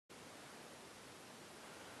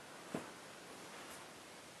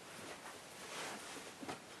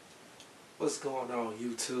What's going on,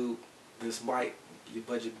 YouTube? This Mike, your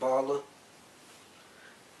budget baller.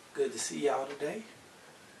 Good to see y'all today.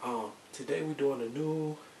 Today we're doing a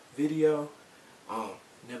new video.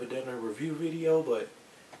 Never done a review video, but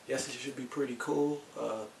yes, it should be pretty cool.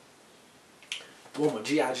 Wore my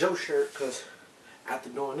G.I. Joe shirt because after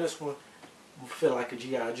doing this one, I feel like a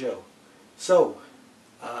G.I. Joe. So,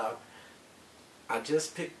 I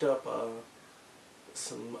just picked up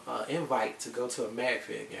some invite to go to a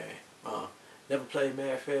Magfed game. Never played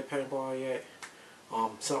Magfed paintball yet.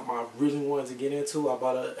 Something I really wanted to get into. I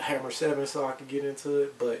bought a Hammer 7 so I could get into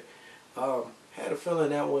it, but had a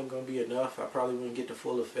feeling that wasn't going to be enough. I probably wouldn't get the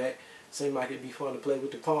full effect. Seemed like it'd be fun to play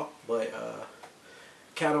with the pump, but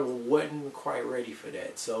kind of wasn't quite ready for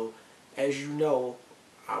that. So, as you know,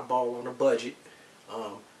 I ball on a budget.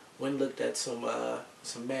 Went and looked at some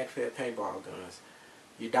Magfed paintball guns.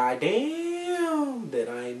 You die damn that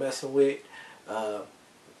I ain't messing with.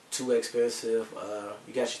 Too expensive.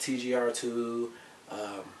 You got your TGR2,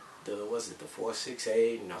 the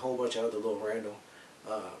 468, and a whole bunch of other little random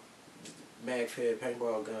Magfed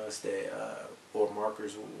paintball guns that or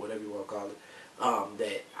markers, whatever you want to call it,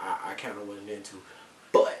 that I kind of went into.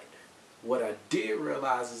 But what I did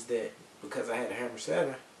realize is that because I had a Hammer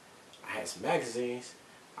 7, I had some magazines.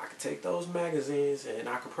 I could take those magazines and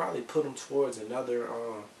I could probably put them towards another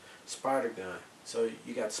Spyder gun. So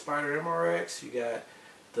you got the Spyder MR6, you got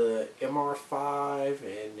the MR5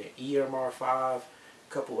 and the EMR5, a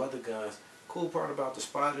couple other guns. Cool part about the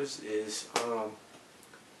Spyders is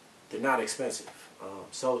they're not expensive.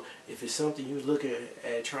 So if it's something you're looking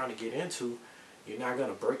at trying to get into, you're not going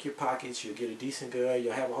to break your pockets. You'll get a decent gun.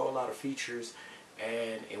 You'll have a whole lot of features,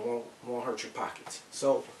 and it won't hurt your pockets.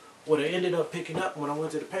 So what I ended up picking up when I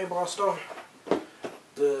went to the paintball store,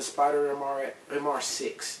 the Spyder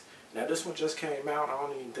MR6. Now this one just came out. I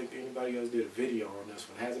don't even think anybody else did a video on this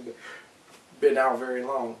one. It hasn't been out very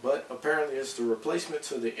long, but apparently it's the replacement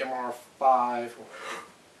to the MR5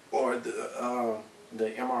 or the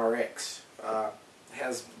MRX.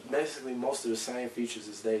 Has basically most of the same features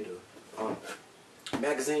as they do.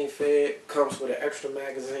 Magazine fed, comes with an extra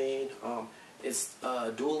magazine. It's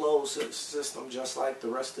a dual load system, just like the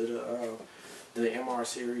rest of the MR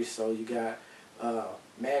series. So you got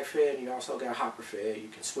Magfed, and you also got hopper fed. You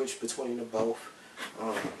can switch between the both.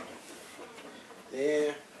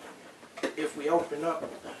 Then if we open up,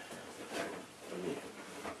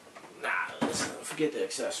 let's forget the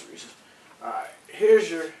accessories. Alright,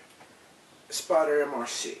 here's your Spyder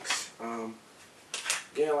MR6.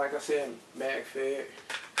 Again, like I said, Magfed.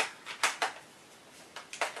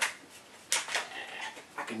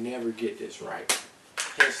 I can never get this right.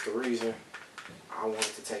 Hence the reason I wanted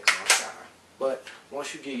to take my time. But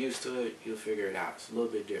once you get used to it, you'll figure it out. It's a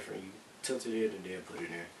little bit different. You tilt it in and then put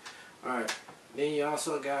it in. Alright, then you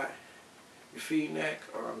also got your feed neck.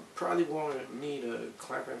 Probably won't need a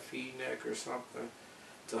clamping feed neck or something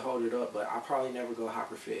to hold it up, but I'll probably never go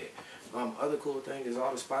hopper fed. Other cool thing is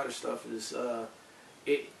all the Spyder stuff is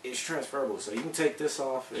it's transferable. So you can take this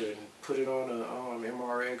off and put it on a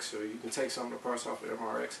MRX, or you can take some of the parts off of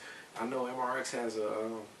MRX. I know MRX has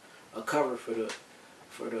a cover for the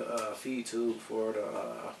feed tube for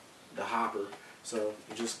the hopper. So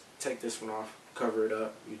you just take this one off, cover it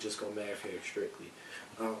up. You just go Magfed strictly.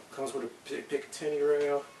 Comes with a Picatinny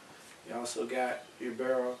rail. You also got your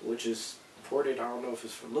barrel, which is ported. I don't know if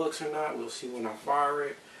it's for looks or not. We'll see when I fire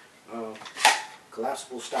it.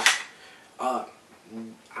 Collapsible stock. I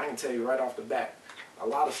can tell you right off the bat, a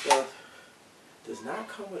lot of stuff does not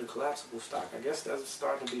come with a collapsible stock. I guess that's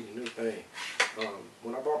starting to be the new thing.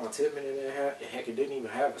 When I bought my Tipman in there, heck, it didn't even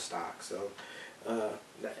have a stock. So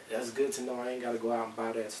that's good to know. I ain't got to go out and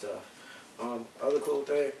buy that stuff. Other cool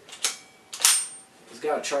thing, it's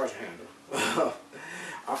got a charger handle.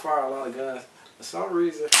 I fire a lot of guns. For some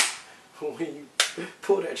reason, when you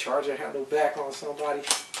pull that charger handle back on somebody,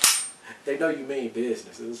 they know you mean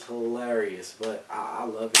business. It's hilarious, but I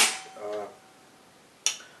love it.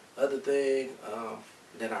 Other thing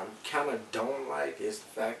that I kind of don't like is the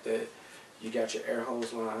fact that you got your air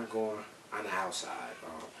hose line going on the outside.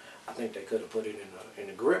 I think they could have put it in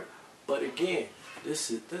the grip, but again,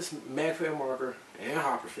 this Magfed marker and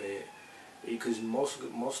hopper fed, because most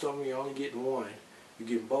of them you only get one. You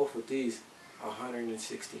get both with these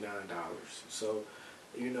 $169. So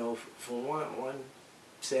you know, for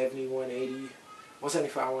 170, 180,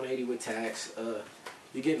 175, 180 with tax,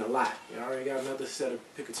 you're getting a lot. You already got another set of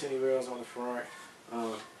Picatinny rails on the front.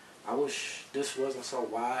 I wish this wasn't so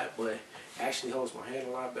wide, but it actually holds my hand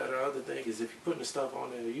a lot better. Other thing is, if you're putting the stuff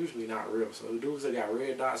on there, they're usually not real. So the dudes that got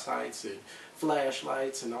red dot sights and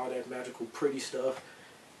flashlights and all that magical pretty stuff,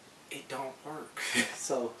 it don't work.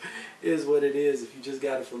 So it is what it is. If you just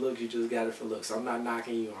got it for looks, you just got it for looks. I'm not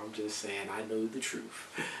knocking you. I'm just saying I know the truth.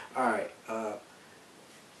 Alright,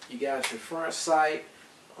 you got your front sight,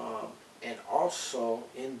 and also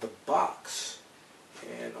in the box,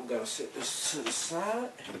 and I'm going to set this to the side.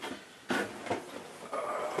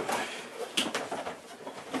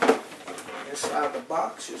 Inside the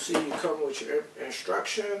box, you'll see you come with your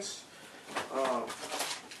instructions.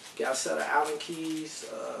 Got a set of Allen keys,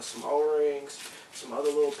 some O-rings, some other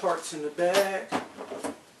little parts in the bag.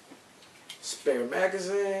 Spare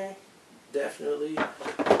magazine, definitely a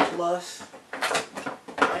plus.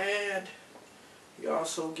 And you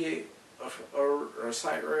also get a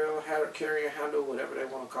sight rail, carrying handle, whatever they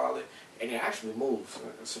want to call it. And it actually moves.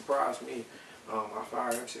 It surprised me. I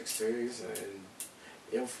fire M16s and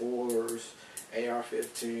M4s,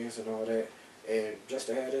 AR-15s and all that. And just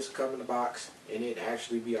to have this come in the box and it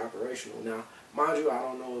actually be operational. Now, mind you, I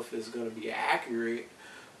don't know if it's going to be accurate,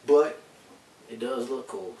 but it does look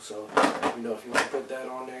cool. So, you know, if you want to put that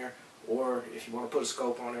on there, or if you want to put a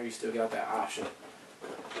scope on there, you still got that option.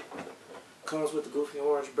 Comes with the goofy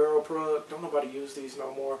orange barrel plug. Don't nobody use these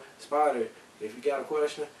no more. Spyder, if you got a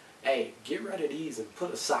question, hey, get rid of these and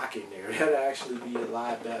put a sock in there. That'll actually be a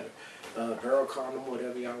lot better. Barrel condom,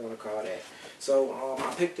 whatever y'all want to call that. So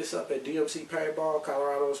I picked this up at DMC Paintball,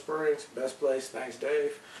 Colorado Springs. Best place. Thanks,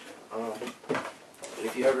 Dave.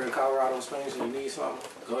 If you're ever in Colorado Springs and you need something,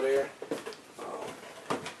 go there.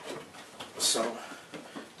 So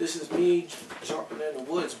this is me jumping in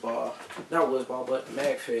the woods ball. Not woods ball, but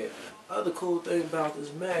Magfed. Other cool thing about this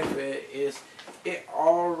Magfed is it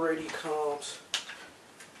already comes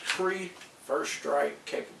pre-first strike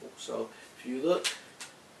capable. So if you look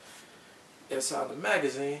inside the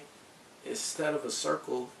magazine, instead of a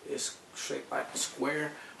circle, it's shaped like a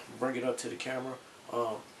square. Bring it up to the camera.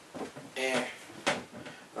 And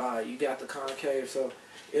you got the concave, so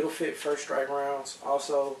it'll fit first strike rounds.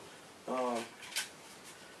 Also,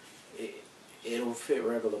 it'll fit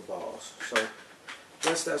regular balls. So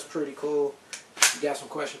that's pretty cool. If you got some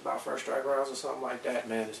questions about first strike rounds or something like that,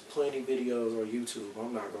 man, there's plenty videos on YouTube.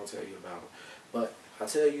 I'm not going to tell you about them. But I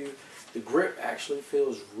tell you, the grip actually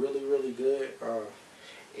feels really, really good.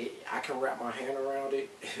 I can wrap my hand around it.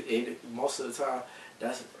 Most of the time,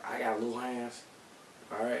 I got little hands.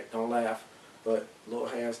 All right, don't laugh. But little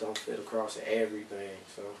hands don't fit across everything.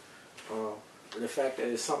 So the fact that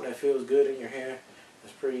it's something that feels good in your hand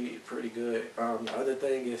is pretty good. The other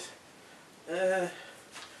thing is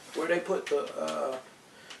where they put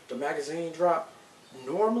the magazine drop.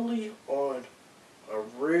 Normally on a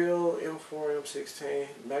real M4, M16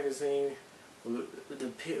 magazine, the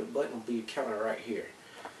button will be kind of right here.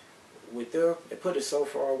 With them, they put it so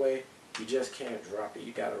far away, you just can't drop it.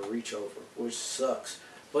 You gotta reach over, which sucks.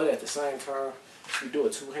 But at the same time, if you do a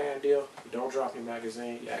two-hand deal, you don't drop your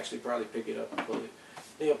magazine, you actually probably pick it up and pull it.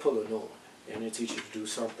 Then pull a new one, and then teach you to do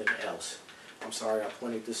something else. I'm sorry I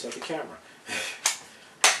pointed this at the camera.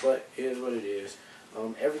 But it is what it is.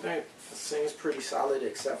 Everything seems pretty solid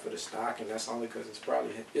except for the stock, and that's only because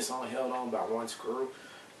it's only held on by one screw.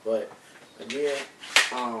 But again,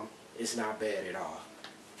 it's not bad at all.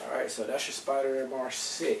 Alright, so that's your Spyder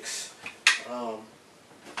MR6.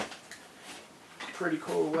 Pretty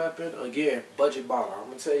cool weapon. Again, budget baller. I'm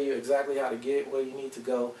going to tell you exactly how to get where you need to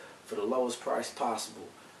go for the lowest price possible.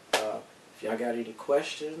 If y'all got any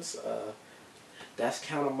questions, that's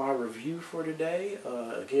kind of my review for today.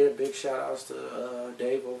 Again, big shout outs to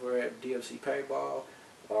Dave over at DMC Paintball.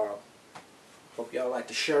 Hope y'all like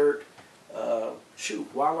the shirt. Shoot,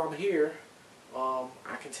 while I'm here,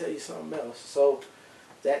 I can tell you something else. So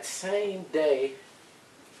that same day,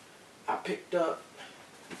 I picked up,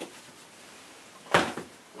 I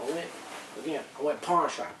went pawn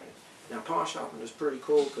shopping. Now pawn shopping is pretty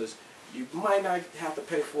cool because you might not have to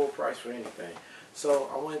pay full price for anything.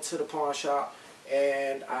 So I went to the pawn shop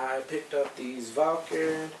and I picked up these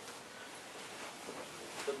Valken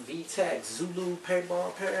V-Tac Zulu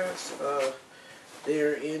paintball pants.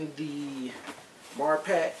 They're in the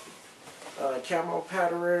marpat camo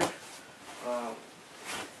pattern,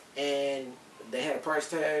 and they had a price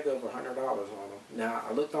tag of $100 on them. Now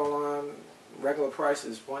I looked online, regular price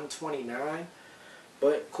is $129,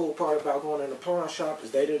 but cool part about going in the pawn shop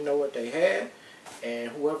is they didn't know what they had,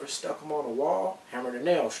 and whoever stuck them on the wall hammered a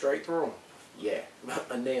nail straight through them. Yeah,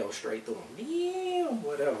 a nail straight through them. Yeah,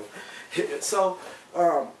 whatever. So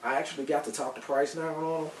I actually got to talk the price down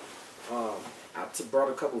on them. I brought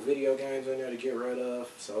a couple video games in there to get rid of,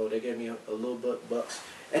 so they gave me a little bit bucks.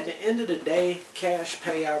 At the end of the day, cash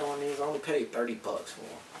payout on these, I only paid 30 bucks for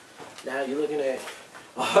them. Now you're looking at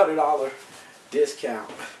 $100 discount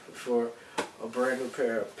for a brand new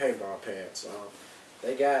pair of paintball pants.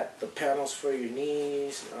 They got the panels for your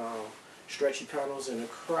knees, stretchy panels in the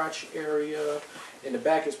crotch area. In the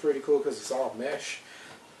back is pretty cool because it's all mesh.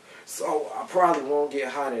 So I probably won't get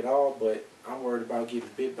hot at all, but I'm worried about getting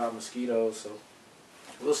bit by mosquitoes. So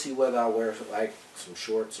we'll see whether I wear like some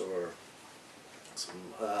shorts or some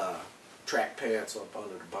track pants up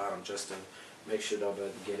under the bottom just to make sure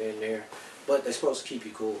nobody can get in there. But they're supposed to keep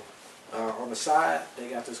you cool. On the side, they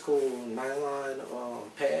got this cool nylon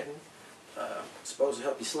padding. Supposed to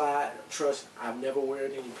help you slide. Trust, I've never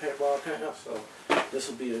worn any paintball pants, so this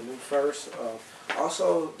will be a new first.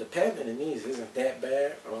 Also, the padding in these isn't that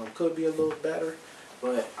bad. Could be a little better,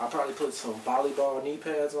 but I'll probably put some volleyball knee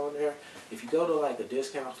pads on there. If you go to like a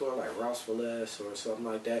discount store like Ross for Less or something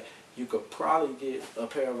like that, you could probably get a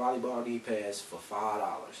pair of volleyball knee pads for $5.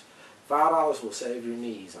 $5 will save your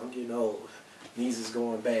knees. I'm getting old. Knees is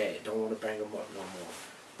going bad. Don't want to bang them up no more.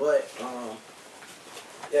 But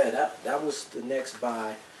yeah, that was the next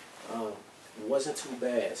buy. Wasn't too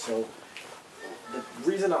bad. So the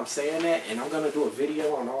reason I'm saying that, and I'm gonna do a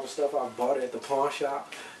video on all the stuff I bought at the pawn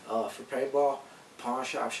shop for paintball. Pawn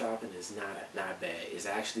shop shopping is not bad. It's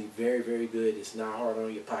actually very, very good. It's not hard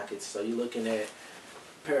on your pockets. So you're looking at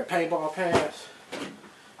a pair of paintball pants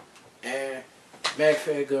and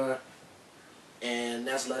Magfed gun, and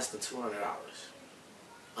that's less than $200.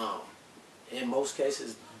 In most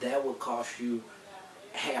cases, that would cost you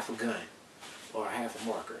half a gun or half a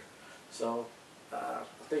marker. So I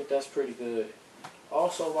think that's pretty good.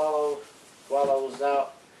 Also, while I was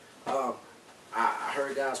out, I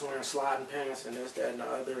heard guys wearing sliding pants and this, that, and the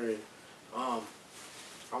other, and I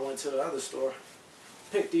went to the other store,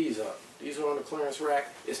 picked these up. These are on the clearance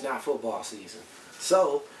rack. It's not football season,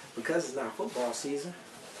 so because it's not football season,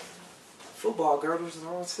 football girdles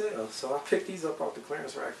are on sale. So I picked these up off the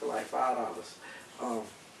clearance rack for like $5.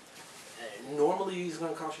 Normally these are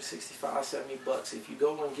gonna cost you $65–70. If you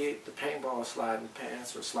go and get the paintball sliding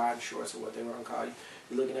pants or sliding shorts or what they want to call you,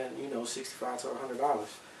 you're looking at, you know, $65 to $100.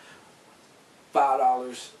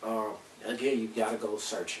 $5. Again, you gotta go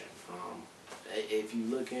searching. If you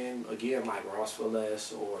looking again like Ross for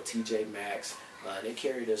Less or TJ Maxx, they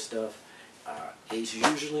carry this stuff. It's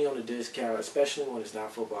usually on a discount, especially when it's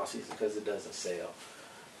not football season, because it doesn't sell.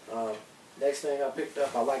 Next thing I picked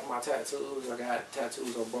up, I like my tattoos. I got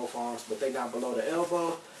tattoos on both arms, but they not below the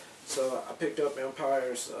elbow. So I picked up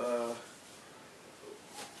Empire's,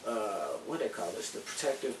 what they call this? The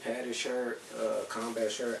protective padded shirt, combat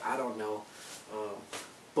shirt. I don't know.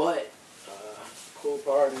 But cool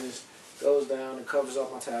part is, goes down and covers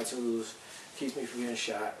up my tattoos, keeps me from getting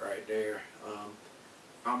shot right there.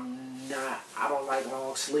 I don't like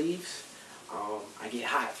long sleeves. I get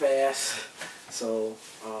hot fast, so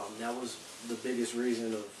that was the biggest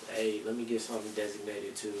reason of, hey, let me get something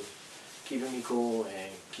designated to keeping me cool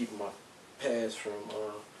and keeping my pads from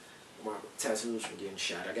my tattoos from getting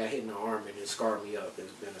shot. I got hit in the arm and it scarred me up.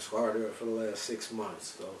 It's been a scar there for the last 6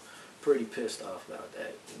 months, so pretty pissed off about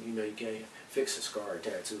that. You know, you can't fix a scar.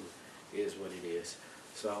 Tattoo is what it is.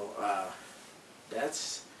 So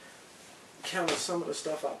that's kind of some of the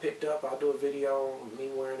stuff I picked up. I'll do a video on me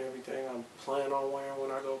wearing everything I'm planning on wearing when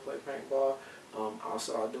I go play paintball.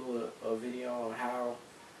 Also, I'll do a video on how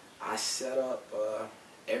I set up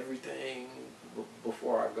everything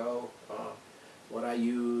before I go, what I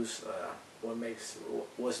use,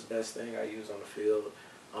 what's the best thing I use on the field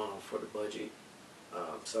for the budget.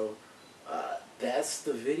 So that's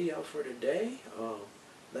the video for today.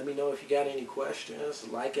 Let me know if you got any questions.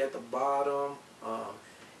 Like at the bottom.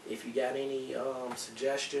 If you got any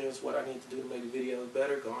suggestions, what I need to do to make the videos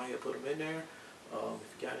better, go ahead and put them in there.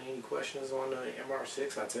 If you got any questions on the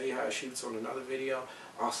MR6, I'll tell you how it shoots on another video.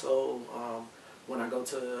 Also, when I go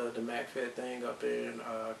to the Magfed thing up in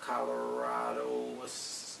Colorado,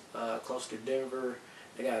 close to Denver,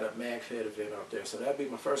 they got a Magfed event up there. So that'll be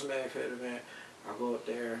my first Magfed event. I'll go up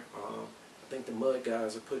there. I think the Mud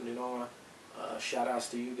guys are putting it on. Shout outs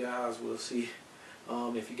to you guys. We'll see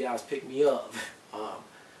if you guys pick me up.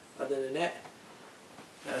 Other than that,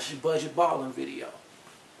 that's your budget balling video.